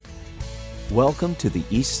Welcome to the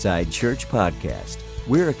Eastside Church Podcast.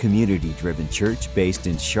 We're a community-driven church based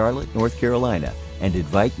in Charlotte, North Carolina, and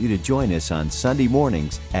invite you to join us on Sunday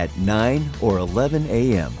mornings at 9 or 11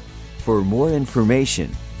 a.m. For more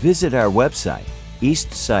information, visit our website,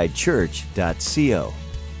 eastsidechurch.co.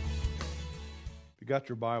 If you got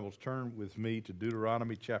your Bibles, turn with me to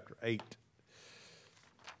Deuteronomy chapter 8.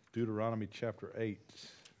 Deuteronomy chapter 8.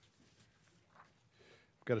 We've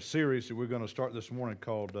got a series that we're going to start this morning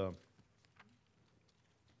called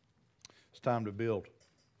It's Time to Build.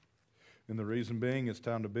 And the reason being, it's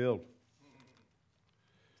time to build.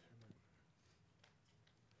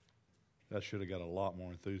 That should have got a lot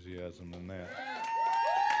more enthusiasm than that.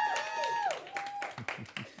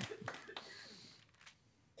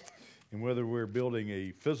 And whether we're building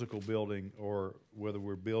a physical building or whether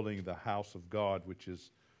we're building the house of God, which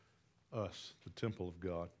is us, the temple of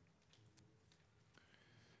God,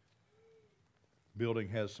 building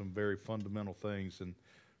has some very fundamental things and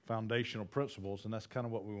foundational principles, and that's kind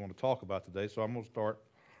of what we want to talk about today. So I'm going to start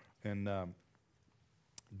in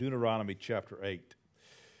Deuteronomy chapter 8.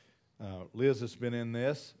 Liz has been in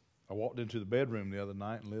this. I walked into the bedroom the other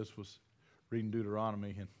night, and Liz was reading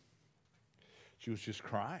Deuteronomy, and she was just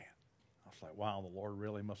crying. I was like, wow, the Lord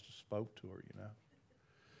really must have spoke to her, you know.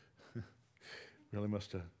 Really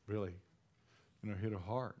must have hit her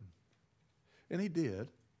heart. And he did.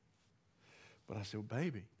 But I said, well,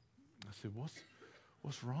 baby, I said, what's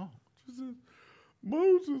wrong? She said,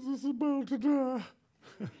 Moses is about to die.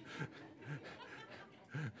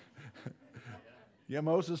 Yeah,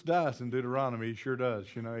 Moses dies in Deuteronomy. He sure does.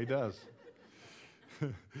 You know, he does.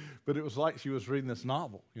 But it was like she was reading this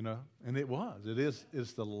novel, you know, and it was.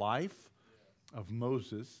 It's the life of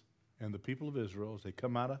Moses and the people of Israel as they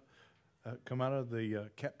come out of the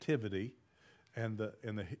captivity and the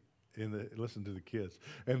listen to the kids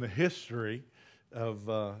and the history of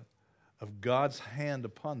God's hand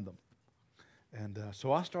upon them. And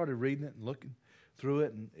so I started reading it and looking through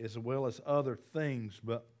it, and as well as other things.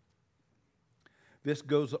 But this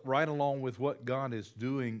goes right along with what God is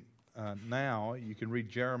doing now. You can read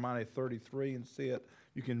Jeremiah 33 and see it.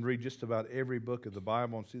 You can read just about every book of the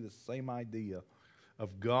Bible and see the same idea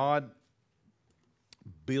of God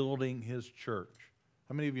building His church.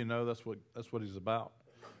 How many of you know that's what He's about?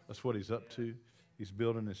 That's what He's up to. He's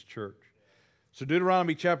building His church. So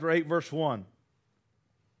Deuteronomy chapter 8, verse 1.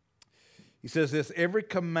 He says this, every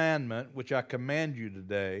commandment which I command you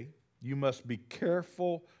today, you must be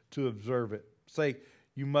careful to observe it. Say,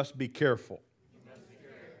 you must be careful.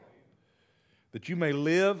 That you may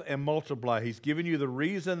live and multiply. He's given you the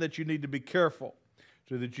reason that you need to be careful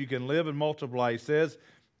so that you can live and multiply. He says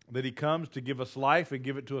that He comes to give us life and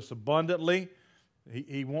give it to us abundantly.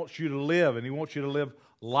 He wants you to live, and He wants you to live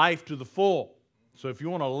life to the full. So if you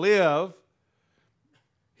want to live,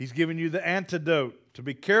 He's given you the antidote to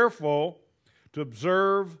be careful to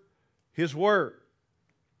observe His word.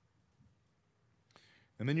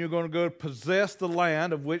 And then you're going to go possess the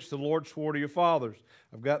land of which the Lord swore to your fathers.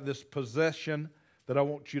 I've got this possession that I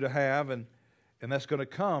want you to have, and that's going to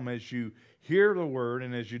come as you hear the word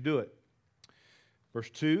and as you do it. Verse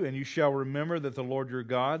 2, and you shall remember that the Lord your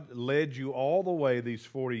God led you all the way these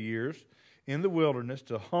 40 years in the wilderness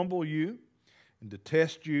to humble you and to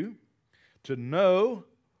test you, to know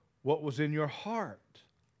what was in your heart.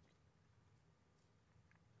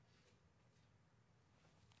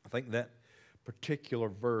 I think that particular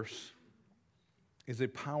verse is a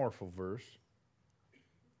powerful verse.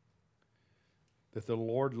 That the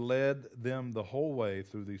Lord led them the whole way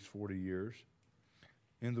through these 40 years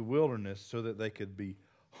in the wilderness so that they could be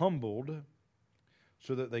humbled,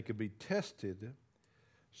 so that they could be tested,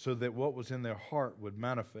 so that what was in their heart would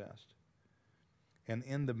manifest. And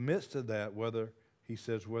in the midst of that, He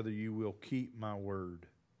says, whether you will keep my word.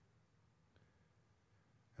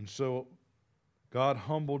 And so God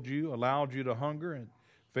humbled you, allowed you to hunger, and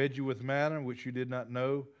fed you with manna which you did not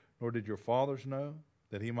know, nor did your fathers know,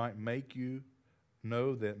 that He might make you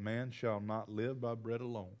know that man shall not live by bread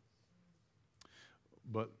alone,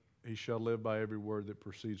 but he shall live by every word that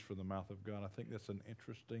proceeds from the mouth of God. I think that's an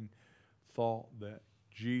interesting thought that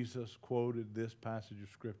Jesus quoted this passage of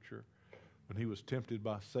Scripture when He was tempted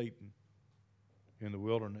by Satan in the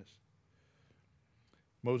wilderness.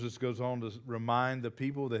 Moses goes on to remind the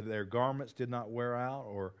people that their garments did not wear out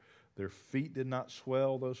or their feet did not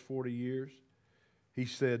swell those 40 years. He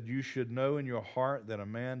said, you should know in your heart that a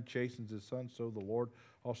man chastens his son, so the Lord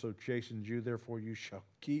also chastens you. Therefore you shall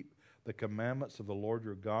keep the commandments of the Lord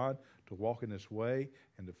your God, to walk in His way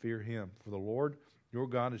and to fear Him. For the Lord your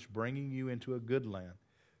God is bringing you into a good land.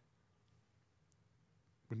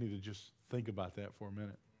 We need to just think about that for a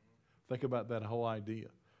minute. Think about that whole idea.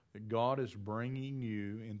 that God is bringing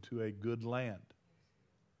you into a good land.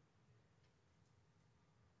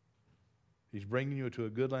 He's bringing you into a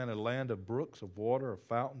good land, a land of brooks, of water, of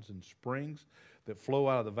fountains and springs that flow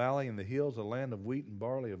out of the valley and the hills, a land of wheat and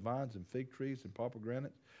barley, of vines and fig trees and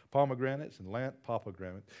pomegranates,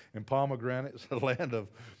 a land of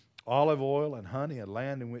olive oil and honey, a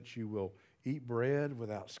land in which you will eat bread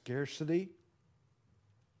without scarcity,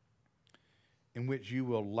 in which you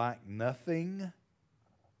will lack nothing,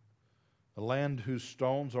 a land whose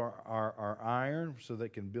stones are iron so they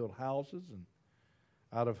can build houses, and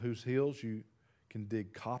out of whose hills you can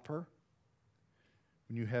dig copper.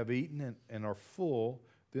 When you have eaten and are full,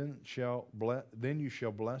 then you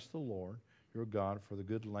shall bless the Lord your God for the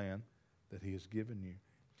good land that he has given you.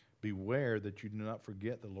 Beware that you do not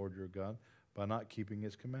forget the Lord your God by not keeping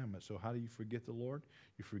his commandments. So how do you forget the Lord?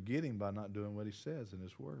 You forget him by not doing what he says in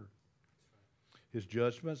his word. His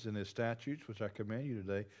judgments and his statutes, which I command you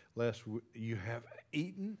today, lest you have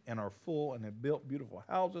eaten and are full and have built beautiful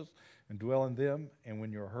houses and dwell in them. And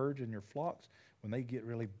when your herds and your flocks, when they get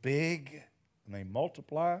really big and they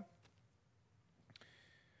multiply,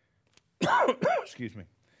 excuse me,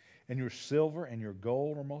 and your silver and your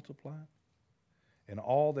gold are multiplied, and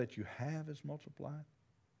all that you have is multiplied,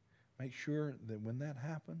 make sure that when that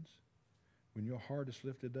happens, when your heart is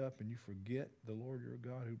lifted up and you forget the Lord your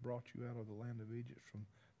God who brought you out of the land of Egypt from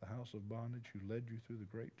the house of bondage, who led you through the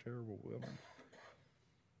great terrible wilderness,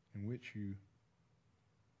 in which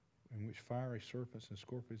fiery serpents and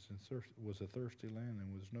scorpions was a thirsty land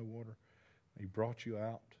and was no water. He brought you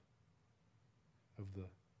out of the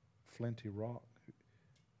flinty rock,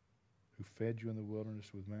 who fed you in the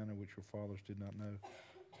wilderness with manna which your fathers did not know,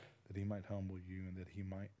 that he might humble you and that he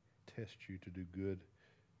might test you to do good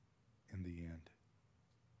in the end.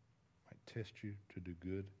 Might test you to do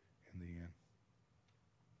good in the end.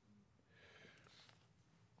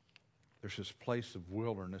 There's this place of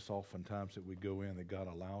wilderness oftentimes that we go in that God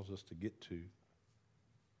allows us to get to.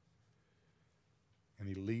 And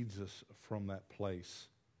he leads us from that place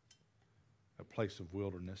of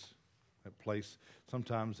wilderness, that place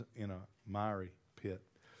sometimes in a miry pit,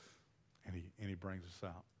 and he brings us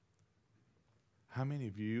out. How many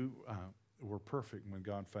of you were perfect when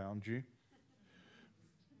God found you?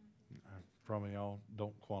 Probably all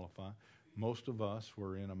don't qualify. Most of us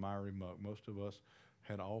were in a miry muck. Most of us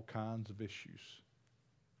had all kinds of issues.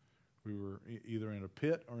 We were either in a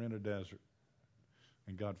pit or in a desert,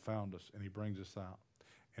 and God found us, and he brings us out.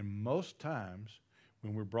 And most times,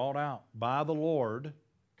 when we're brought out by the Lord,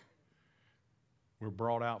 we're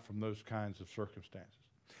brought out from those kinds of circumstances.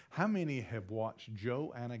 How many have watched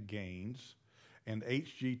Joanna Gaines and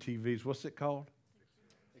HGTV's, what's it called?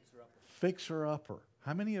 Fixer Upper. Fixer Upper.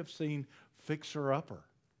 How many have seen Fixer Upper?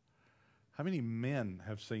 How many men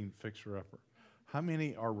have seen Fixer Upper? How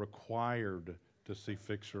many are required to see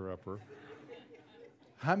Fixer Upper?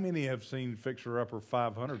 How many have seen Fixer Upper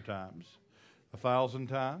 500 times? 1,000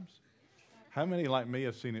 times? How many, like me,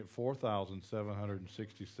 have seen it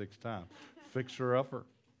 4,766 times? Fixer Upper.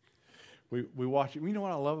 We watch it. You know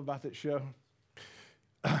what I love about that show?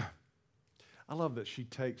 I love that she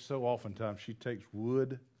takes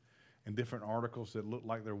wood and different articles that look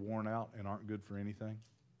like they're worn out and aren't good for anything.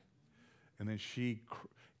 And then she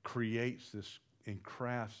creates this and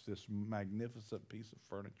crafts this magnificent piece of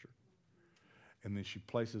furniture. And then she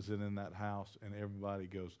places it in that house, and everybody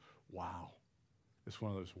goes, wow. It's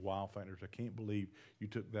one of those wow factors. I can't believe you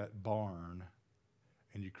took that barn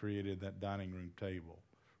and you created that dining room table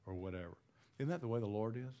or whatever. Isn't that the way the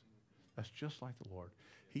Lord is? That's just like the Lord.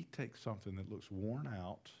 He takes something that looks worn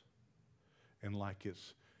out and like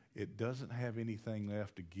it doesn't have anything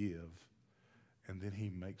left to give, and then he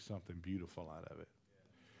makes something beautiful out of it.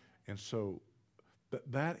 And so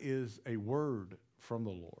that is a word from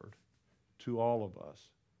the Lord to all of us,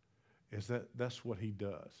 is that's what he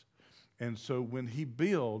does. And so when he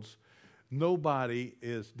builds, nobody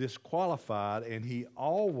is disqualified, and he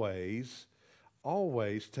always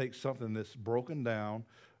takes something that's broken down,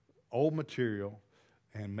 old material,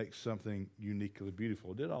 and makes something uniquely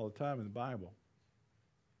beautiful. He did it all the time in the Bible.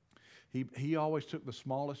 He always took the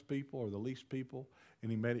smallest people or the least people,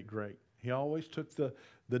 and he made it great. He always took the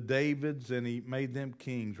Davids and he made them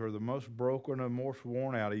kings, or the most broken and most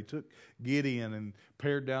worn out. He took Gideon and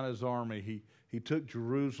pared down his army. He took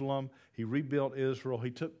Jerusalem. He rebuilt Israel.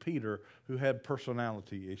 He took Peter, who had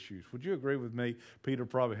personality issues. Would you agree with me? Peter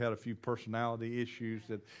probably had a few personality issues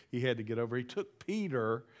that he had to get over. He took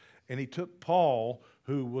Peter and he took Paul,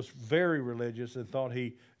 who was very religious and thought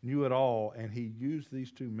he knew it all, and he used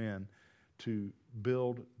these two men to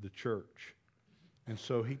build the church. And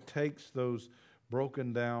so he takes those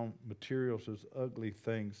broken down materials as ugly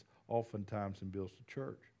things oftentimes and builds the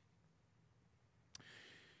church.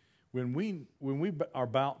 When we are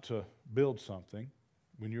about to build something,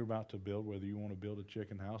 when you're about to build, whether you want to build a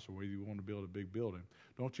chicken house or whether you want to build a big building,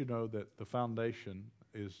 don't you know that the foundation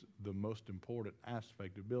is the most important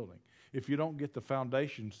aspect of building? If you don't get the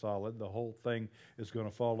foundation solid, the whole thing is going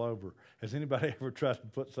to fall over. Has anybody ever tried to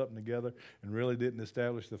put something together and really didn't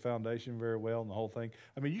establish the foundation very well and the whole thing?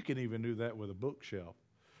 I mean, you can even do that with a bookshelf.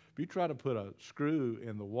 If you try to put a screw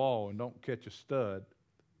in the wall and don't catch a stud,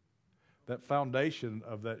 that foundation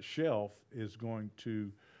of that shelf is going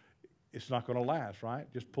to, it's not going to last, right?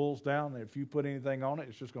 It just pulls down. If you put anything on it,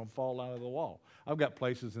 it's just going to fall out of the wall. I've got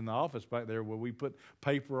places in the office back there where we put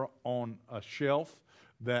paper on a shelf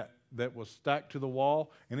that was stacked to the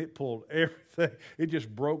wall, and it pulled everything. It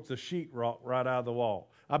just broke the sheetrock right out of the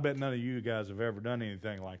wall. I bet none of you guys have ever done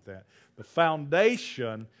anything like that. The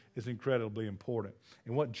foundation is incredibly important.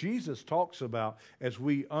 And what Jesus talks about as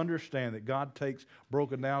we understand that God takes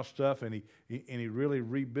broken down stuff and he really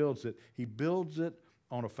rebuilds it, he builds it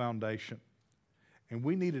on a foundation. And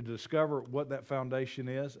we need to discover what that foundation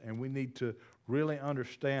is, and we need to really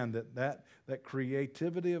understand that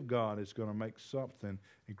creativity of God is going to make something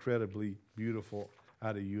incredibly beautiful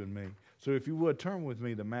out of you and me. So if you would, turn with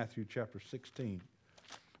me to Matthew chapter 16.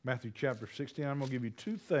 Matthew chapter 16, I'm going to give you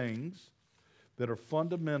two things that are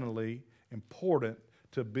fundamentally important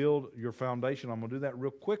to build your foundation. I'm going to do that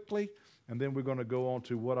real quickly, and then we're going to go on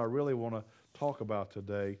to what I really want to talk about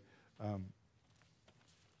today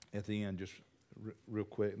at the end, just real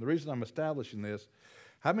quick. And the reason I'm establishing this,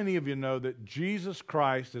 how many of you know that Jesus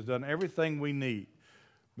Christ has done everything we need?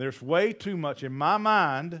 There's way too much, in my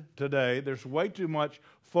mind today, there's way too much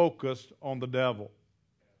focus on the devil.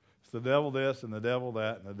 It's the devil this and the devil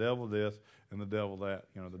that and the devil this and the devil that.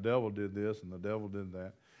 You know, the devil did this and the devil did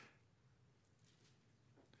that.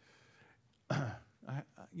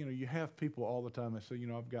 You have people all the time that say,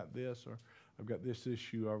 I've got this, or I've got this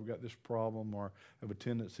issue, or I've got this problem, or I have a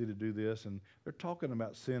tendency to do this, and they're talking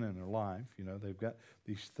about sin in their life. They've got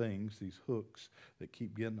these things, these hooks that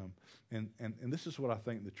keep getting them. And this is what I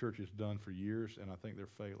think the church has done for years, and I think they're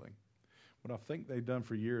failing. What I think they've done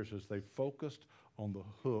for years is they've focused on the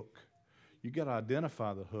hook. You got to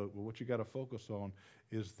identify the hook, but what you got to focus on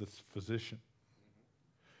is the physician.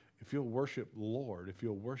 If you'll worship the Lord, if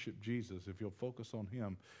you'll worship Jesus, if you'll focus on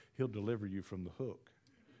Him, He'll deliver you from the hook.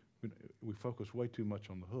 We focus way too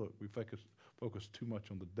much on the hook. We focus too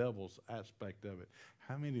much on the devil's aspect of it.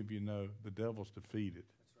 How many of you know the devil's defeated?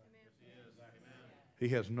 That's right. He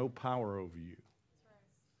has no power over you.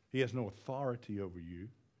 He has no authority over you.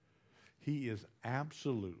 He is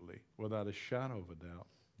absolutely, without a shadow of a doubt,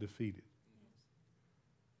 defeated.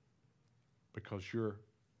 Because you're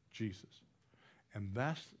Jesus. And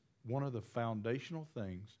that's one of the foundational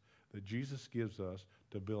things that Jesus gives us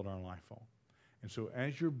to build our life on. And so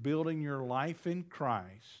as you're building your life in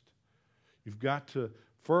Christ, you've got to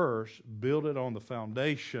first build it on the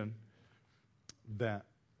foundation that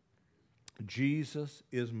Jesus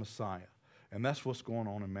is Messiah. And that's what's going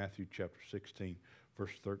on in Matthew chapter 16,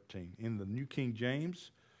 verse 13. In the New King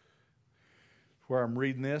James, where I'm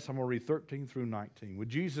reading this, I'm going to read 13 through 19. When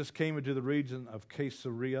Jesus came into the region of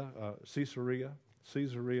Caesarea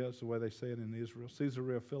is the way they say it in Israel,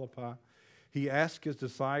 Caesarea Philippi, he asked his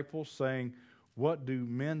disciples, saying, "What do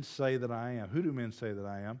men say that I am? Who do men say that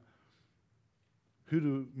I am? Who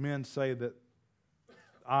do men say that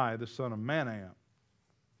I, the Son of Man, am?"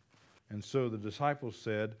 And so the disciples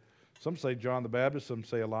said, some say John the Baptist, some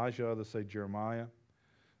say Elijah, others say Jeremiah,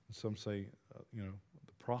 and some say,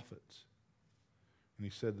 the prophets. And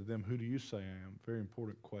he said to them, "Who do you say I am?" Very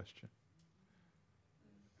important question.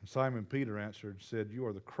 And Simon Peter answered and said, "You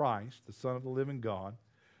are the Christ, the Son of the living God."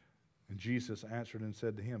 And Jesus answered and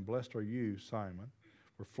said to him, "Blessed are you, Simon,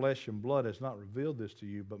 for flesh and blood has not revealed this to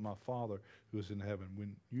you, but my Father who is in heaven."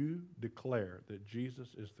 When you declare that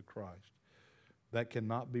Jesus is the Christ, that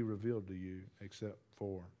cannot be revealed to you except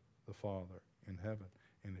for the Father in heaven,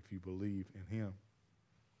 and if you believe in Him.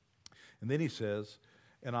 And then he says,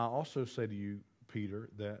 "And I also say to you, Peter,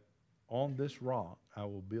 that on this rock I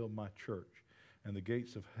will build my church, and the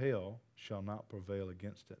gates of hell shall not prevail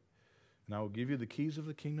against it. And I will give you the keys of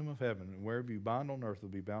the kingdom of heaven, and wherever you bind on earth will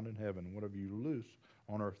be bound in heaven, and whatever you loose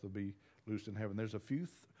on earth will be loosed in heaven." There's a few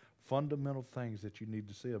fundamental things that you need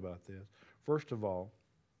to see about this. First of all,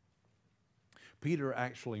 Peter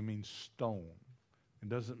actually means stone. It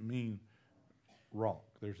doesn't mean rock.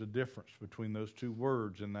 There's a difference between those two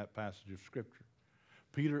words in that passage of Scripture.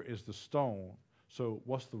 Peter is the stone. So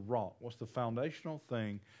what's the rock? What's the foundational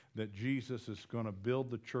thing that Jesus is going to build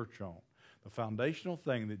the church on? The foundational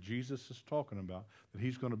thing that Jesus is talking about, that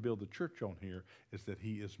he's going to build the church on here, is that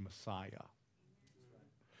he is Messiah.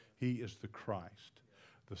 He is the Christ,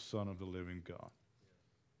 the Son of the living God.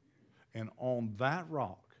 And on that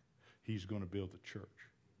rock, he's going to build the church.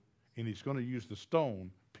 And he's going to use the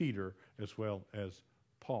stone, Peter, as well as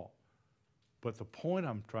Paul. But the point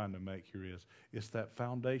I'm trying to make here is, it's that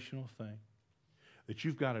foundational thing that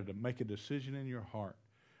you've got to make a decision in your heart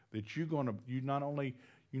that you not only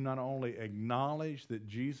acknowledge that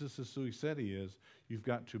Jesus is who he said he is, you've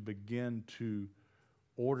got to begin to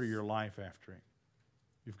order your life after him.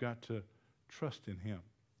 You've got to trust in him.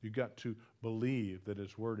 You've got to believe that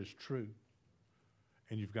his word is true.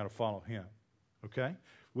 And you've got to follow him. Okay?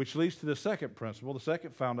 Which leads to the second principle, the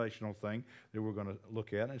second foundational thing that we're going to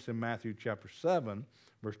look at. It's in Matthew chapter 7,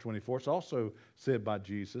 verse 24. It's also said by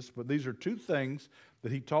Jesus. But these are two things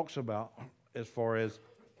that he talks about as far as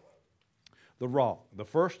the rock. The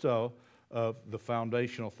first of the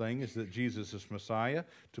foundational thing is that Jesus is Messiah.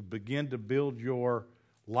 To begin to build your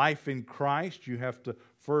life in Christ, you have to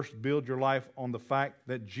first build your life on the fact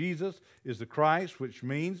that Jesus is the Christ, which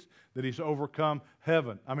means that he's overcome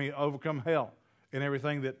overcome hell. And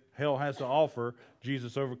everything that hell has to offer,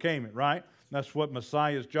 Jesus overcame it, right? That's what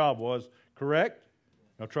Messiah's job was, correct?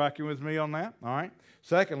 Now tracking with me on that, all right?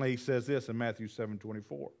 Secondly, he says this in Matthew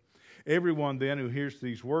 7:24. Everyone then who hears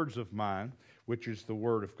these words of mine, which is the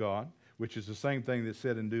word of God, which is the same thing that's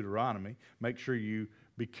said in Deuteronomy, make sure you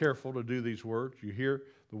be careful to do these words. You hear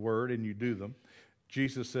the word and you do them.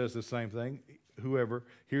 Jesus says the same thing. Whoever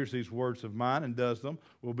hears these words of mine and does them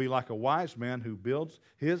will be like a wise man who builds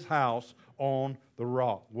his house on the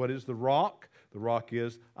rock. What is the rock? The rock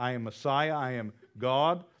is, I am Messiah, I am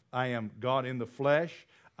God in the flesh.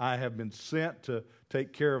 I have been sent to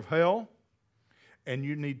take care of hell. And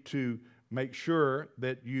you need to make sure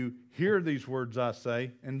that you hear these words I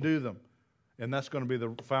say and do them. And that's going to be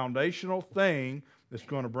the foundational thing that's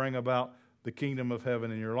going to bring about the kingdom of heaven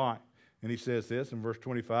in your life. And he says this in verse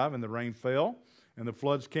 25, and the rain fell, and the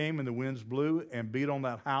floods came, and the winds blew and beat on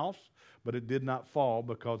that house, but it did not fall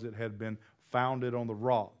because it had been founded on the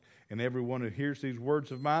rock. And everyone who hears these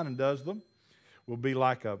words of mine and does them will be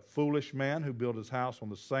like a foolish man who built his house on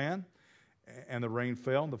the sand, and the rain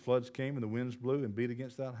fell, and the floods came, and the winds blew and beat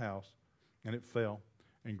against that house, and it fell,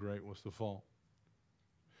 and great was the fall.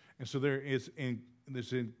 And so there is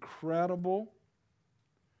this incredible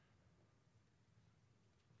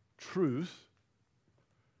truth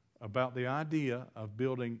about the idea of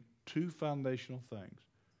building two foundational things.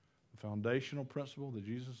 The foundational principle that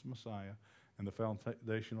Jesus is Messiah, and the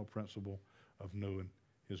foundational principle of knowing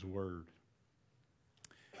his word.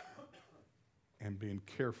 And being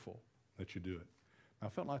careful that you do it. I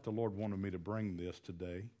felt like the Lord wanted me to bring this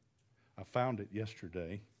today. I found it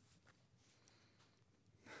yesterday.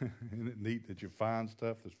 Isn't it neat that you find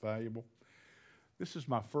stuff that's valuable? This is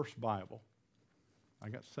my first Bible. I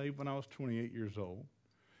got saved when I was 28 years old,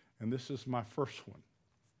 and this is my first one.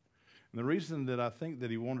 And the reason that I think that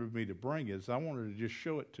he wanted me to bring it is I wanted to just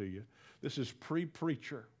show it to you. This is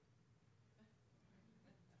pre-preacher.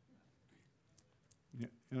 You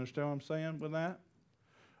understand what I'm saying with that?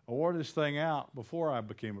 I wore this thing out before I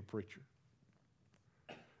became a preacher.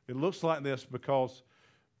 It looks like this because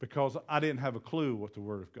I didn't have a clue what the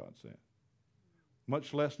Word of God said,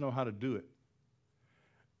 much less know how to do it.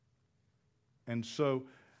 And so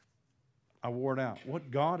I wore it out.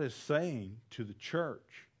 What God is saying to the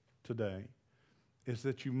church today is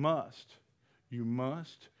that you must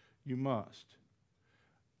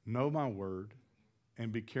know my word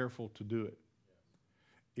and be careful to do it.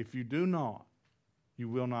 If you do not, you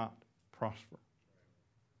will not prosper.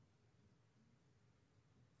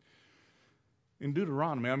 In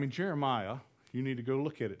Deuteronomy, Jeremiah, you need to go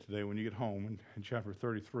look at it today when you get home in chapter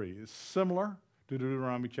 33. It's similar to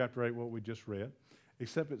Deuteronomy chapter 8, what we just read,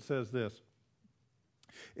 except it says this.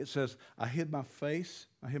 It says, I hid my face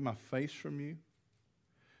from you.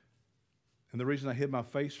 And the reason I hid my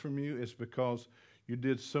face from you is because you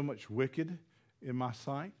did so much wicked in my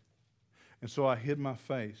sight. And so I hid my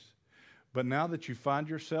face. But now that you find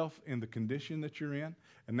yourself in the condition that you're in,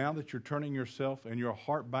 and now that you're turning yourself and your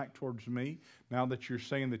heart back towards me, now that you're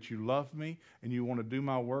saying that you love me and you want to do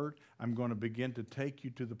my word, I'm going to begin to take you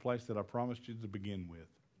to the place that I promised you to begin with.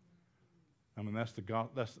 That's the God.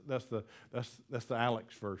 That's the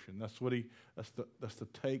Alex version. That's the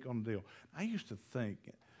take on the deal. I used to think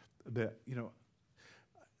that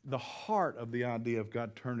the heart of the idea of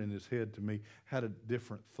God turning his head to me had a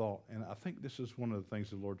different thought, and I think this is one of the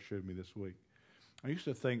things the Lord showed me this week. I used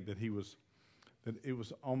to think that it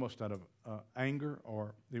was almost out of anger,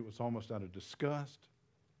 or it was almost out of disgust,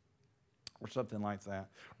 or something like that,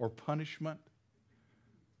 or punishment,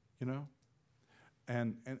 you know.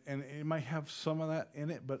 And it may have some of that in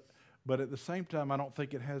it, but at the same time, I don't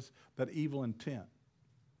think it has that evil intent.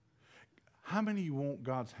 How many of you want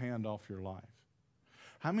God's hand off your life?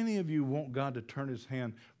 How many of you want God to turn his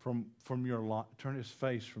hand from your life, turn his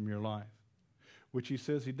face from your life? Which he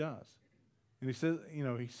says he does. And he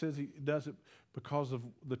says he does it because of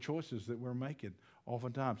the choices that we're making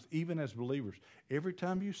oftentimes, even as believers. Every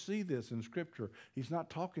time you see this in Scripture, he's not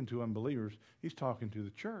talking to unbelievers, he's talking to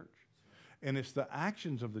the church. And it's the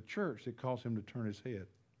actions of the church that cause him to turn his head.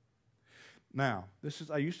 Now,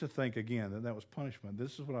 I used to think, again, that was punishment.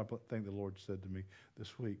 This is what I think the Lord said to me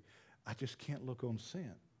this week. I just can't look on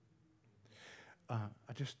sin.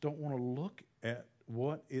 I just don't want to look at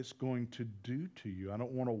what it's going to do to you. I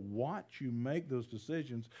don't want to watch you make those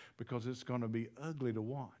decisions because it's going to be ugly to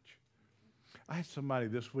watch. I had somebody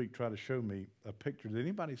this week try to show me a picture. Did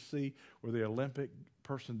anybody see where the Olympic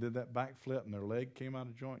person did that backflip and their leg came out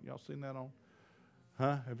of joint? Y'all seen that on?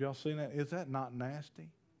 Huh? Have y'all seen that? Is that not nasty?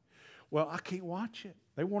 Well, I can't watch it.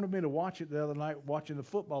 They wanted me to watch it the other night watching the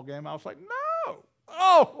football game. I was like, no.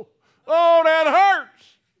 Oh, that hurts.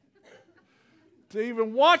 To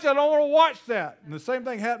even watch, I don't want to watch that. And the same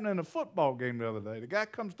thing happened in a football game the other day. The guy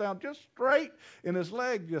comes down just straight, and his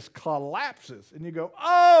leg just collapses. And you go,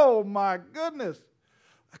 oh, my goodness.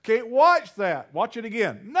 I can't watch that. Watch it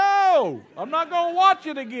again. No, I'm not going to watch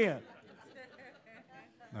it again.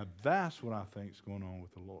 Now, that's what I think is going on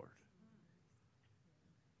with the Lord.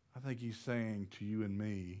 I think he's saying to you and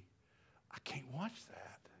me, I can't watch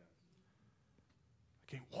that.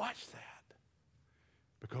 I can't watch that.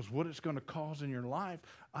 Because what it's going to cause in your life,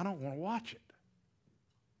 I don't want to watch it.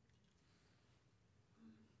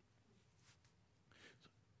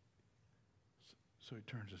 So he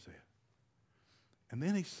turns his head. And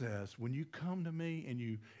then he says, when you come to me and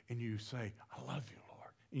you say, I love you,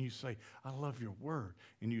 Lord, and you say, I love your word,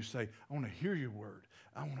 and you say, I want to hear your word,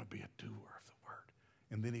 I want to be a doer of the word.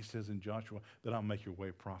 And then he says in Joshua that I'll make your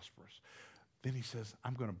way prosperous. Then he says,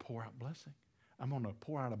 I'm going to pour out blessing. I'm going to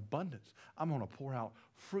pour out abundance. I'm going to pour out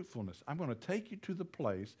fruitfulness. I'm going to take you to the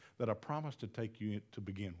place that I promised to take you to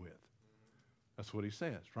begin with. That's what he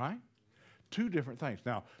says, right? Two different things.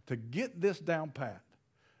 Now, to get this down pat,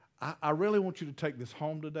 I really want you to take this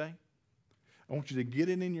home today. I want you to get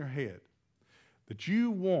it in your head that you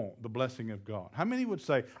want the blessing of God. How many would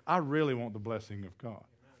say, I really want the blessing of God?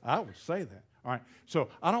 I would say that. All right. So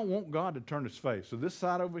I don't want God to turn his face. So this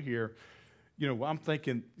side over here, I'm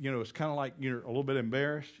thinking, it's kind of like you're a little bit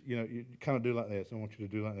embarrassed. You kind of do like this. I want you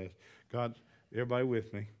to do like this. God, everybody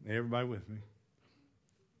with me. Everybody with me.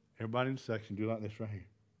 Everybody in the section, do like this right here.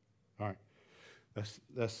 All right.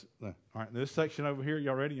 That's all right. This section over here,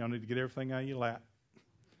 y'all ready? Y'all need to get everything out of your lap.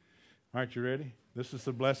 All right, you ready? This is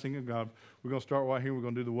the blessing of God. We're going to start right here. We're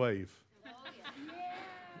going to do the wave.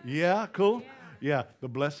 Yeah, cool? Yeah, the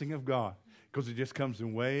blessing of God. Because it just comes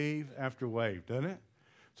in wave after wave, doesn't it?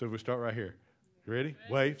 So we start right here. You ready?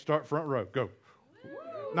 Wave. Start front row. Go.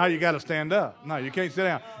 Now you got to stand up. No, you can't sit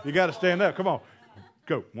down. You got to stand up. Come on.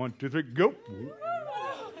 Go. 1, 2, 3. Go.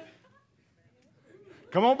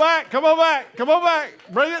 Come on back. Come on back. Come on back.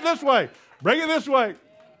 Bring it this way. Bring it this way.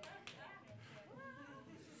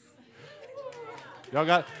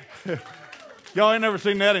 Y'all ain't never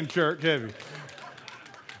seen that in church, have you?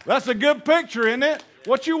 That's a good picture, isn't it?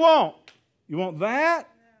 What you want? You want that?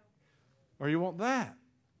 Or you want that?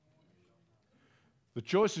 The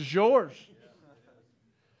choice is yours.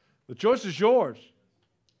 The choice is yours.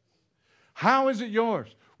 How is it yours?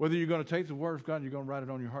 Whether you're going to take the word of God and you're going to write it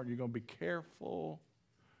on your heart, and you're going to be careful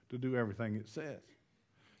to do everything it says.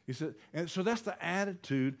 He said, and so that's the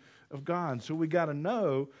attitude of God. So we got to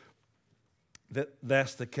know that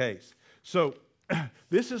that's the case. So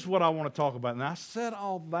this is what I want to talk about. And I said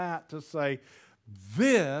all that to say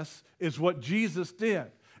this is what Jesus did.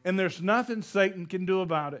 And there's nothing Satan can do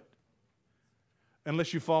about it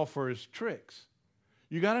unless you fall for his tricks.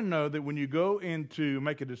 You got to know that when you go in to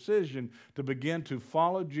make a decision to begin to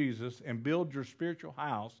follow Jesus and build your spiritual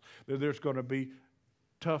house, that there's going to be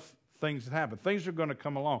tough things that happen. Things are going to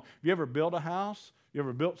come along. Have you ever built a house? You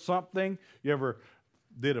ever built something? You ever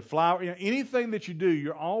did a flower? Anything that you do,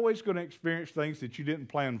 you're always going to experience things that you didn't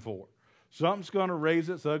plan for. Something's going to raise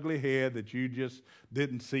its ugly head that you just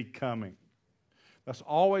didn't see coming. That's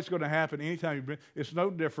always going to happen anytime you bring. It's no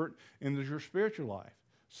different in your spiritual life.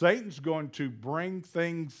 Satan's going to bring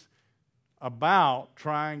things about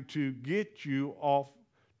trying to get you off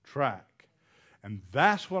track. And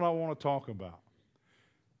that's what I want to talk about.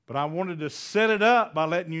 But I wanted to set it up by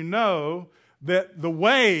letting you know that the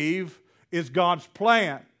wave is God's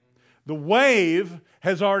plan. The wave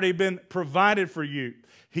has already been provided for you.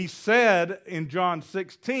 He said in John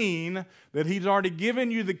 16 that he's already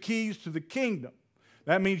given you the keys to the kingdom.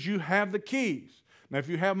 That means you have the keys. Now, if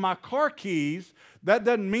you have my car keys, that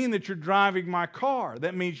doesn't mean that you're driving my car.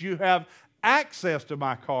 That means you have access to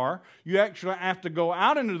my car. You actually have to go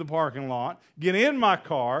out into the parking lot, get in my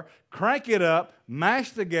car, crank it up,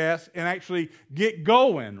 mash the gas, and actually get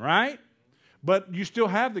going, right? But you still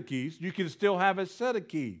have the keys. You can still have a set of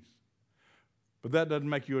keys. But that doesn't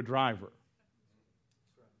make you a driver.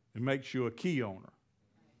 It makes you a key owner,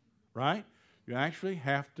 right? You actually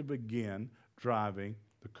have to begin driving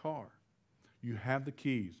the car. You have the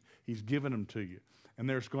keys. He's given them to you. And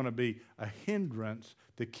there's going to be a hindrance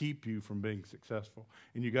to keep you from being successful.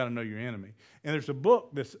 And you got to know your enemy. And there's a book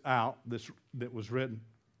that's out that was written,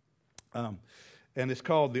 and it's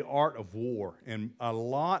called The Art of War. And a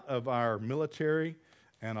lot of our military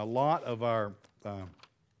and a lot of our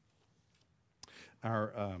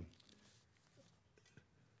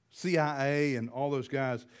CIA and all those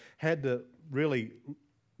guys had to really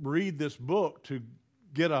read this book to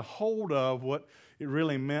get a hold of what it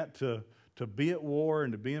really meant to be at war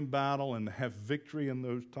and to be in battle and to have victory in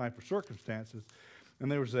those type of circumstances.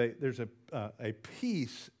 And there's a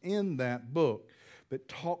piece in that book that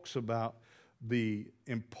talks about the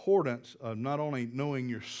importance of not only knowing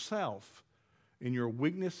yourself in your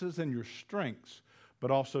weaknesses and your strengths,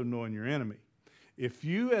 but also knowing your enemy. If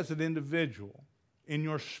you as an individual in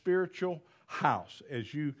your spiritual house,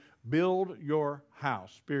 as you build your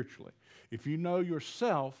house spiritually, if you know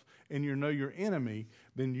yourself and you know your enemy,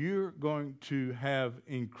 then you're going to have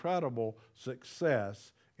incredible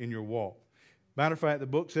success in your walk. Matter of fact, the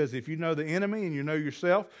book says if you know the enemy and you know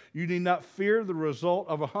yourself, you need not fear the result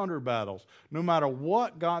of 100 battles. No matter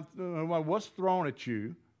what's thrown at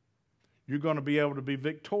you, you're going to be able to be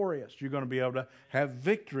victorious. You're going to be able to have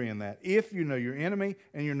victory in that if you know your enemy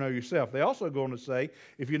and you know yourself. They also go on to say,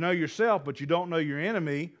 if you know yourself but you don't know your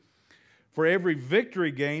enemy, for every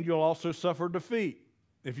victory gained, you'll also suffer defeat.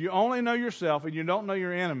 If you only know yourself and you don't know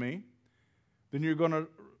your enemy, then you're going to,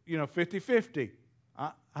 50-50.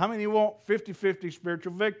 How many want 50-50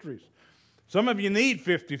 spiritual victories? Some of you need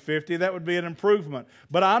 50-50. That would be an improvement.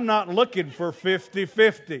 But I'm not looking for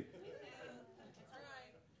 50-50.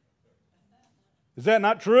 Is that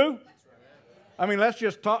not true? I mean, let's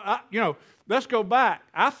just talk, let's go back.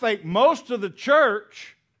 I think most of the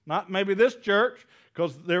church, not maybe this church,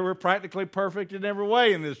 because they were practically perfect in every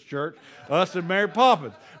way in this church, us and Mary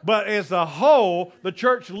Poppins. But as a whole, the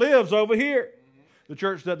church lives over here. The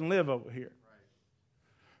church doesn't live over here.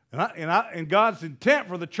 And God's intent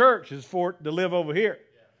for the church is for it to live over here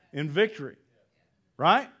in victory,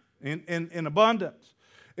 right? In abundance.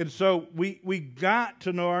 And so we got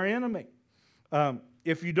to know our enemy.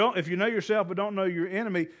 If you know yourself but don't know your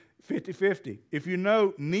enemy, 50-50. If you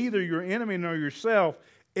know neither your enemy nor yourself,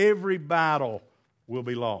 every battle will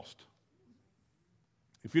be lost.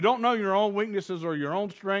 If you don't know your own weaknesses or your own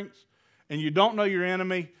strengths, and you don't know your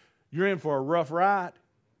enemy, you're in for a rough ride.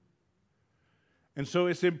 And so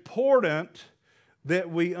it's important that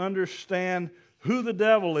we understand who the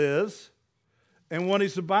devil is and what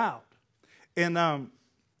he's about. And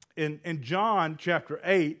in John chapter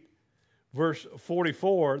 8, verse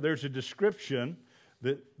 44, there's a description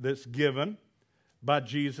that's given by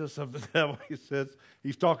Jesus of the devil. He says,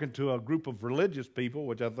 he's talking to a group of religious people,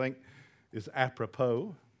 which I think is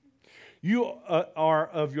apropos. You are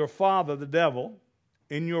of your father, the devil,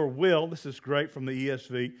 in your will. This is great from the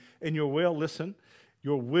ESV. In your will, listen,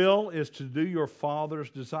 your will is to do your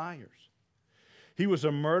father's desires. He was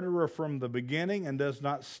a murderer from the beginning and does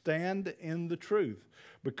not stand in the truth,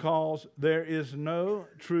 because there is no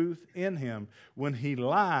truth in him. When he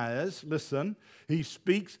lies, listen, he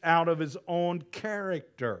speaks out of his own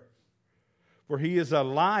character, for he is a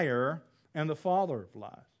liar and the father of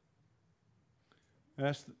lies.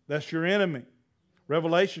 That's your enemy.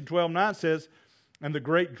 Revelation 12:9 says, and the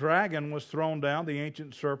great dragon was thrown down, the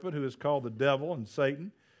ancient serpent, who is called the devil and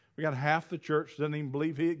Satan. We got half the church doesn't even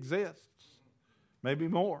believe he exists. Maybe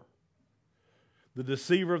more. The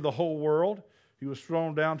deceiver of the whole world. He was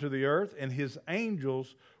thrown down to the earth, and his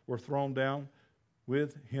angels were thrown down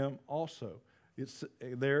with him also. It's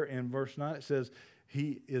there in verse 9. It says,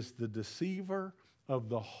 he is the deceiver of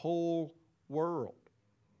the whole world.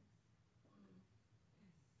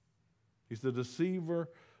 He's the deceiver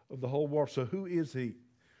of the whole world. So who is he?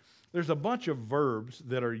 There's a bunch of verbs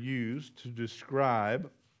that are used to describe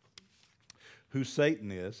who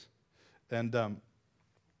Satan is. And let me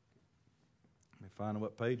find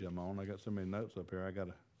what page I'm on. I got so many notes up here. I got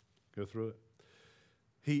to go through it.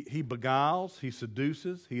 He beguiles, he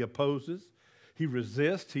seduces, he opposes, He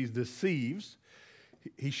resists, he deceives,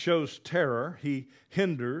 he shows terror, he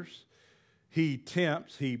hinders, he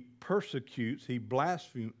tempts, he persecutes, he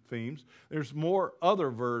blasphemes. There's more other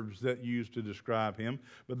verbs that used to describe him,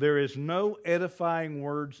 but there is no edifying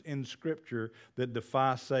words in Scripture that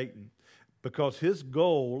defy Satan, because his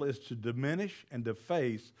goal is to diminish and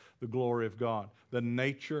deface the glory of God, the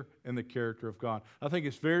nature and the character of God. I think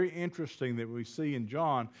it's very interesting that we see in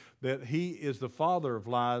John that he is the father of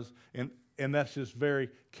lies, and that's his very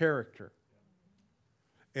character.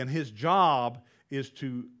 And his job is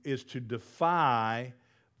to defy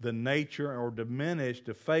the nature or diminish,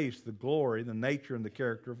 deface the glory, the nature and the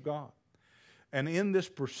character of God. And in this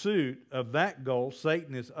pursuit of that goal,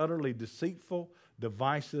 Satan is utterly deceitful,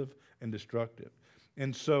 divisive, and destructive.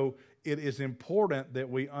 And so it is important that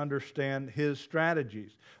we understand his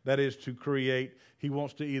strategies. That is to create, he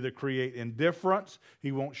wants to either create indifference,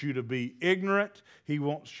 he wants you to be ignorant, he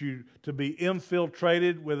wants you to be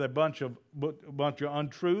infiltrated with a bunch of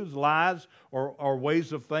untruths, lies, or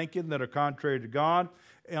ways of thinking that are contrary to God,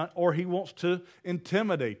 or he wants to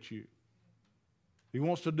intimidate you. He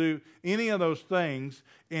wants to do any of those things,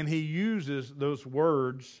 and he uses those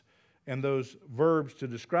words and those verbs to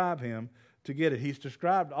describe him to get it. He's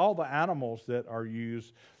described all the animals that are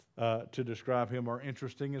used to describe him are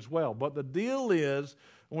interesting as well. But the deal is,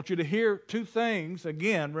 I want you to hear two things.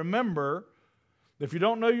 Again, remember, if you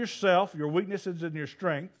don't know yourself, your weaknesses and your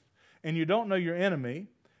strength, and you don't know your enemy,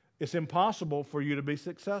 it's impossible for you to be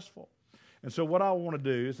successful. And so what I want to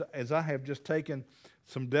do is I have just taken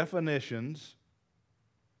some definitions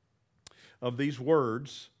of these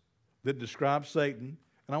words that describe Satan,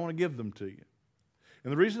 and I want to give them to you.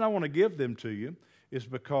 And the reason I want to give them to you is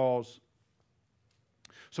because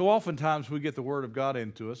so oftentimes we get the Word of God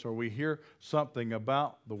into us, or we hear something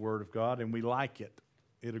about the Word of God and we like it.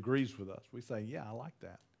 It agrees with us. We say, yeah, I like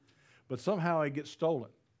that. But somehow it gets stolen.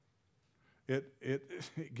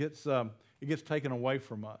 It gets taken away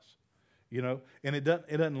from us, you know, and it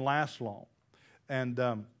doesn't last long. And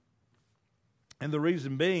the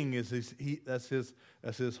reason being is that's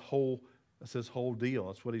his whole deal.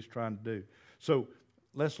 That's what he's trying to do. So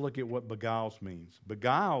let's look at what beguiles means.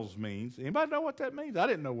 Beguiles means, anybody know what that means? I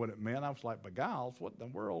didn't know what it meant. I was like, beguiles? What in the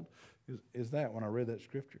world is that when I read that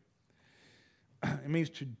scripture? It means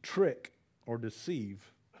to trick or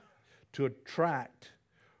deceive, to attract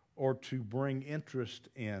or to bring interest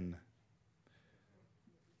in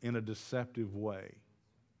a deceptive way.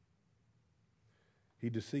 He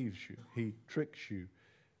deceives you. He tricks you.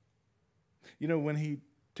 You know, when he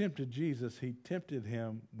tempted Jesus, he tempted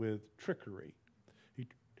him with trickery.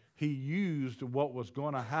 He used what was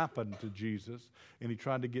going to happen to Jesus, and he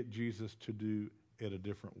tried to get Jesus to do it a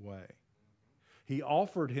different way. He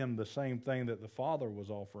offered him the same thing that the Father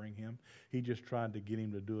was offering him. He just tried to get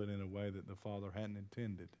him to do it in a way that the Father hadn't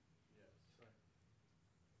intended.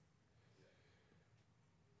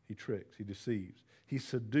 He tricks, he deceives. He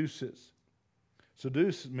seduces.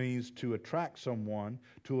 Seduce means to attract someone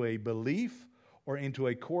to a belief or into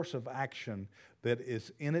a course of action that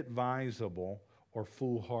is inadvisable or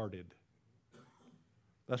foolhardy.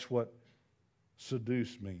 That's what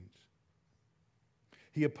seduce means.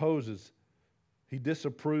 He opposes, he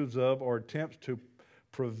disapproves of, or attempts to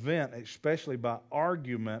prevent, especially by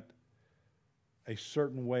argument, a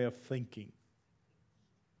certain way of thinking.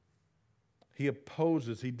 He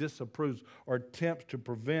opposes, he disapproves, or attempts to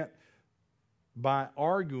prevent by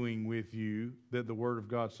arguing with you that the Word of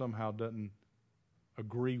God somehow doesn't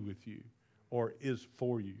agree with you or is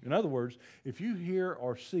for you. In other words, if you hear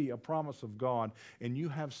or see a promise of God and you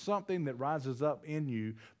have something that rises up in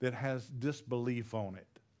you that has disbelief on it,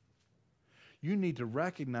 you need to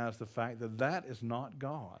recognize the fact that that is not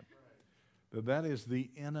God, that is the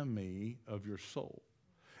enemy of your soul.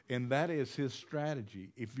 And that is his strategy.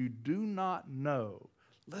 If you do not know,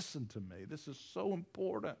 listen to me, this is so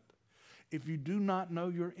important. If you do not know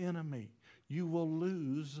your enemy, you will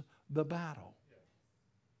lose the battle.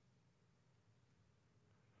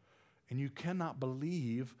 And you cannot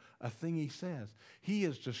believe a thing he says. He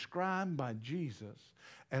is described by Jesus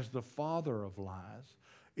as the father of lies.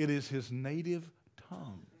 It is his native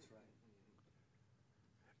tongue.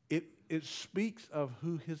 It speaks of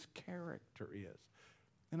who his character is.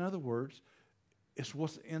 In other words, it's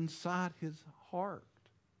what's inside his heart.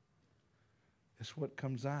 It's what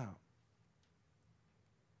comes out.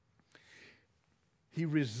 He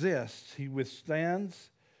resists. He withstands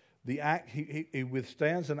the act. He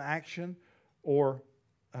withstands an action, or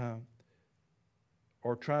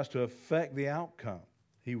tries to affect the outcome.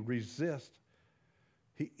 He resists.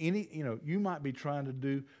 You might be trying to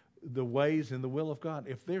do the ways and the will of God.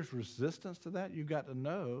 If there's resistance to that, you've got to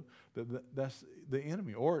know that that's the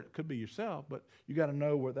enemy. Or it could be yourself, but you got to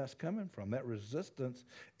know where that's coming from. That resistance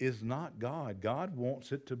is not God. God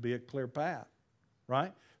wants it to be a clear path, right?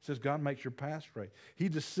 It says God makes your path straight. He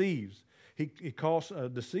deceives. He calls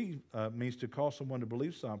deceive means to cause someone to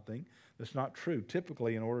believe something that's not true,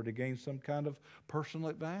 typically in order to gain some kind of personal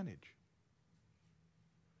advantage.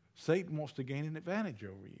 Satan wants to gain an advantage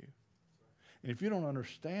over you. And if you don't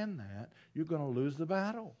understand that, you're going to lose the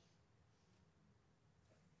battle.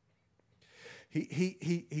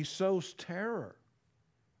 He sows terror.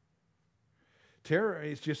 Terror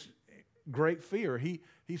is just great fear. He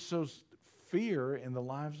sows fear in the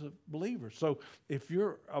lives of believers. So if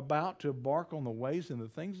you're about to embark on the ways and the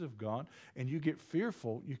things of God and you get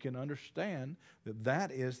fearful, you can understand that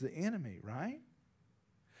that is the enemy, right?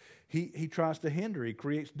 He tries to hinder. He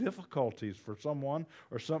creates difficulties for someone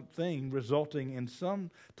or something, resulting in some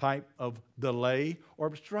type of delay or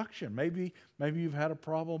obstruction. Maybe you've had a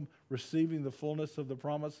problem receiving the fullness of the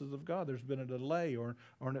promises of God. There's been a delay or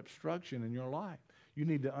an obstruction in your life. You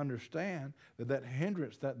need to understand that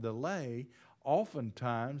hindrance, that delay,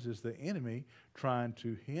 oftentimes is the enemy trying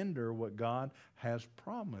to hinder what God has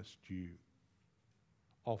promised you.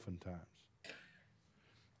 Oftentimes.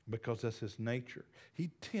 Because that's his nature. He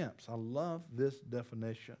tempts. I love this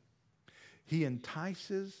definition. He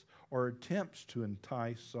entices or attempts to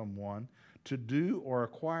entice someone to do or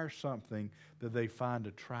acquire something that they find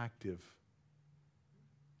attractive.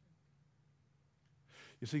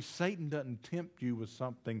 You see, Satan doesn't tempt you with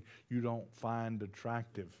something you don't find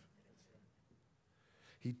attractive.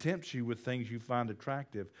 He tempts you with things you find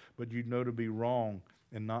attractive, but you know to be wrong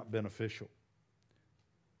and not beneficial.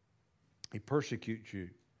 He persecutes you.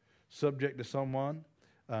 Subject to someone,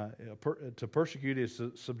 to persecute is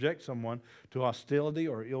to subject someone to hostility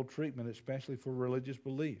or ill treatment, especially for religious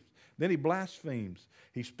beliefs. Then he blasphemes.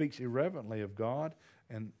 He speaks irreverently of God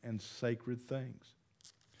and sacred things.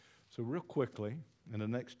 So real quickly, in the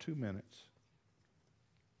next 2 minutes,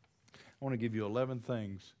 I want to give you 11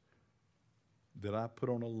 things that I put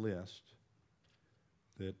on a list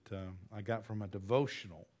that I got from a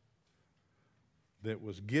devotional that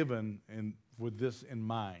was given with this in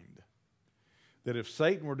mind. That if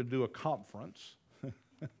Satan were to do a conference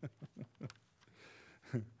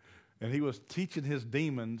and he was teaching his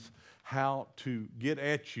demons how to get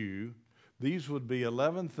at you, these would be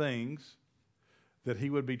 11 things that he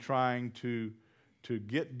would be trying to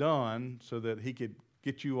get done so that he could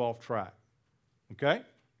get you off track. Okay?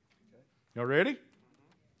 Y'all ready?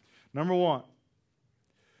 Number 1.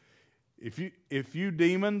 If you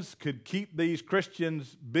demons could keep these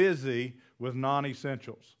Christians busy with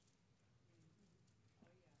non-essentials.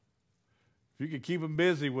 If you could keep them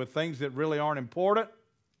busy with things that really aren't important,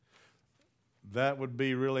 that would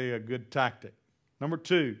be really a good tactic. Number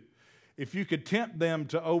 2, if you could tempt them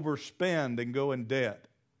to overspend and go in debt,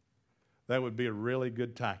 that would be a really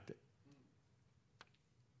good tactic.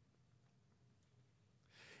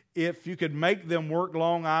 If you could make them work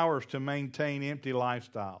long hours to maintain empty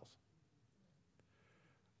lifestyles,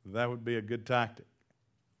 that would be a good tactic.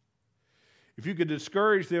 If you could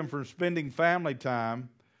discourage them from spending family time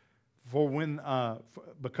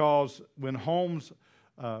because when homes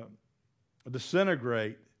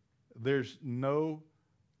disintegrate, there's no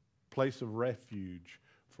place of refuge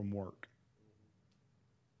from work.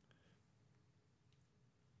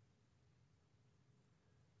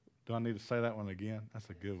 Do I need to say that one again? That's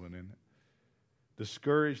a good one, isn't it?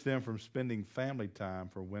 Discourage them from spending family time,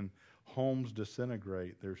 for when homes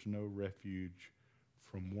disintegrate, there's no refuge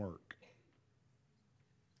from work.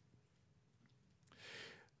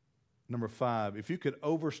 Number 5, if you could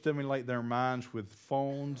overstimulate their minds with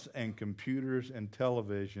phones and computers and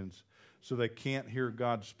televisions so they can't hear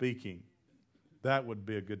God speaking, that would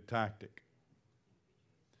be a good tactic.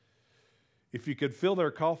 If you could fill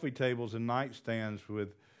their coffee tables and nightstands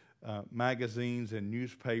with magazines and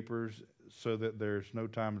newspapers so that there's no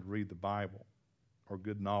time to read the Bible or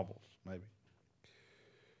good novels, maybe.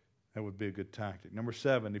 That would be a good tactic. Number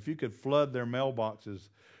 7, if you could flood their mailboxes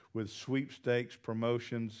with sweepstakes,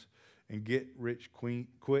 promotions, and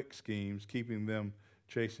get-rich-quick schemes, keeping them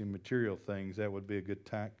chasing material things, that would be a good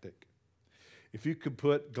tactic. If you could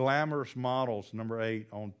put glamorous models, number 8,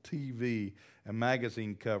 on TV and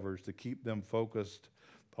magazine covers to keep them focused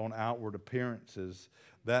on outward appearances,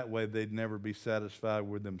 that way they'd never be satisfied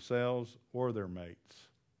with themselves or their mates.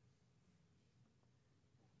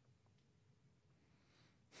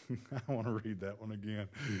 I want to read that one again.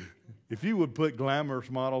 If you would put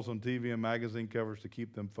glamorous models on TV and magazine covers to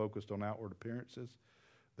keep them focused on outward appearances,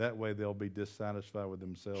 that way they'll be dissatisfied with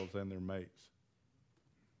themselves and their mates.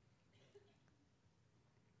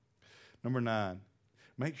 Number 9,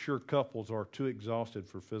 make sure couples are too exhausted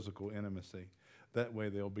for physical intimacy. That way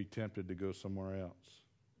they'll be tempted to go somewhere else.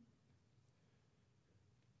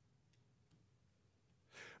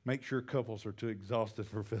 Make sure couples are too exhausted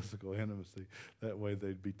for physical intimacy. That way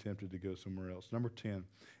they'd be tempted to go somewhere else. Number 10,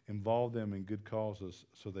 involve them in good causes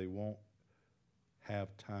so they won't have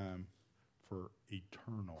time for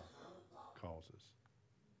eternal causes.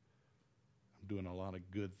 I'm doing a lot of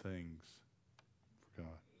good things for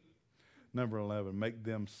God. Number 11, make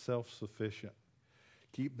them self-sufficient.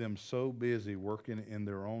 Keep them so busy working in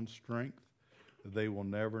their own strength that they will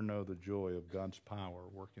never know the joy of God's power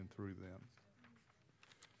working through them.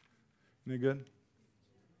 Isn't it good?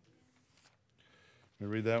 Let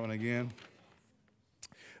me read that one again.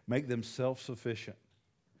 Make them self-sufficient.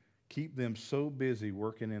 Keep them so busy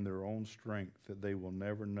working in their own strength that they will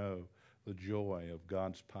never know the joy of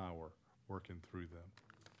God's power working through them.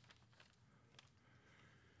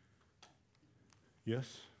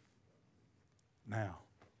 Yes? Now,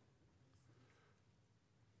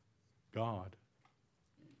 God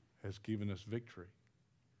has given us victory.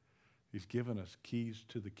 He's given us keys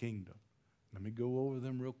to the kingdom. Let me go over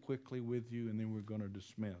them real quickly with you, and then we're going to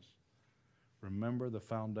dismiss. Remember, the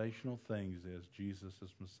foundational things is Jesus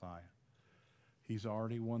is Messiah. He's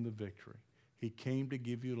already won the victory. He came to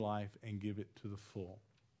give you life and give it to the full.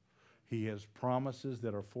 He has promises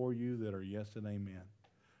that are for you that are yes and amen.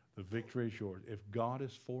 The victory is yours. If God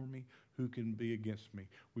is for me, who can be against me?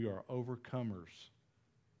 We are overcomers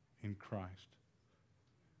in Christ.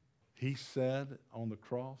 He said on the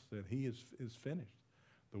cross that he is finished.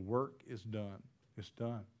 The work is done. It's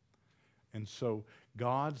done. And so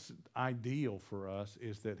God's ideal for us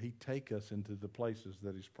is that he take us into the places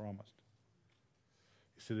that he's promised.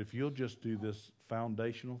 He said, if you'll just do this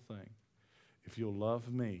foundational thing, if you'll love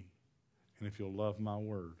me, and if you'll love my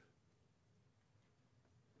word.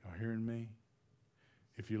 Y'all hearing me?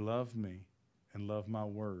 If you love me and love my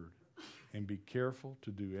word and be careful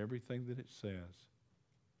to do everything that it says,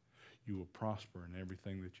 you will prosper in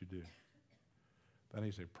everything that you do. That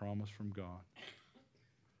is a promise from God.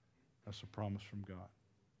 That's a promise from God.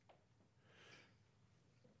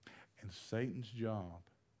 And Satan's job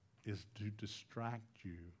is to distract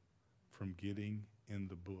you from getting in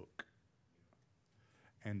the book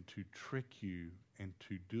and to trick you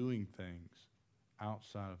into doing things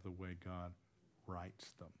outside of the way God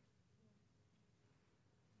writes them.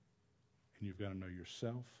 And you've got to know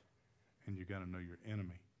yourself, and you've got to know your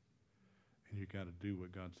enemy, and you've got to do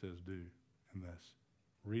what God says do, and that's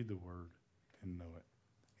read the word and know it.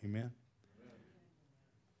 Amen? Amen?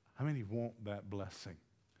 How many want that blessing?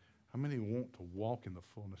 How many want to walk in the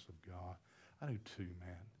fullness of God? I do too,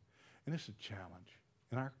 man. And it's a challenge.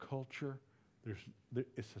 In our culture,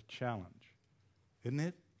 it's a challenge. Isn't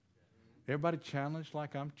it? Everybody challenged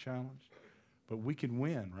like I'm challenged. But we can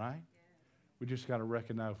win, right? We just got to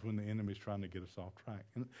recognize when the enemy's trying to get us off track.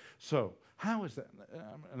 And so, how is that?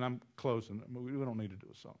 And I'm closing. We don't need to do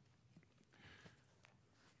a song.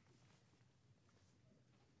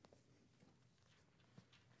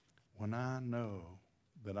 When I know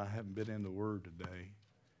that I haven't been in the Word today,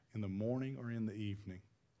 in the morning or in the evening,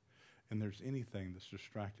 and there's anything that's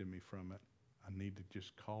distracted me from it, I need to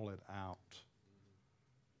just call it out.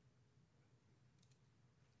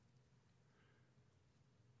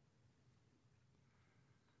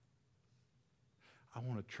 I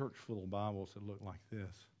want a church full of Bibles that look like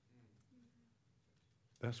this.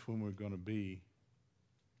 That's when we're going to be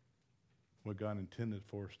what God intended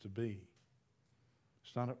for us to be.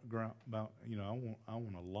 It's not about, I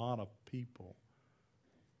want a lot of people,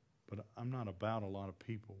 but I'm not about a lot of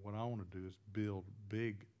people. What I want to do is build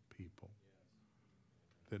big people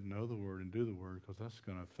that know the Word and do the Word, because that's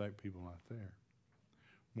going to affect people out there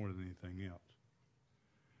more than anything else.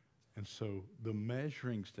 And so the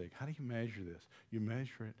measuring stick, how do you measure this? You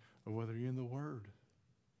measure it by whether you're in the Word.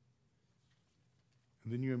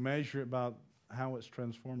 And then you measure it by how it's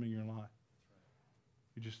transforming your life.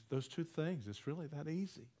 Those two things, it's really that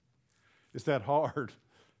easy. It's that hard,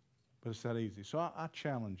 but it's that easy. So I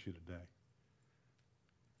challenge you today.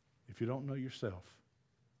 If you don't know yourself,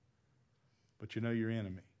 but you know your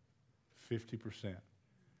enemy, 50%.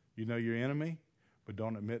 You know your enemy, but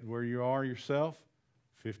don't admit where you are yourself,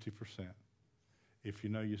 50%. If you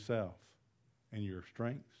know yourself and your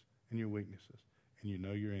strengths and your weaknesses, and you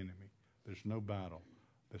know your enemy, there's no battle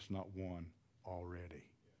that's not won already.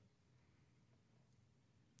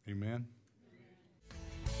 Amen?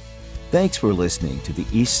 Thanks for listening to the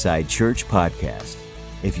Eastside Church Podcast.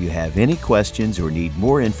 If you have any questions or need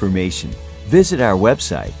more information, visit our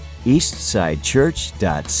website,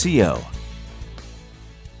 eastsidechurch.co.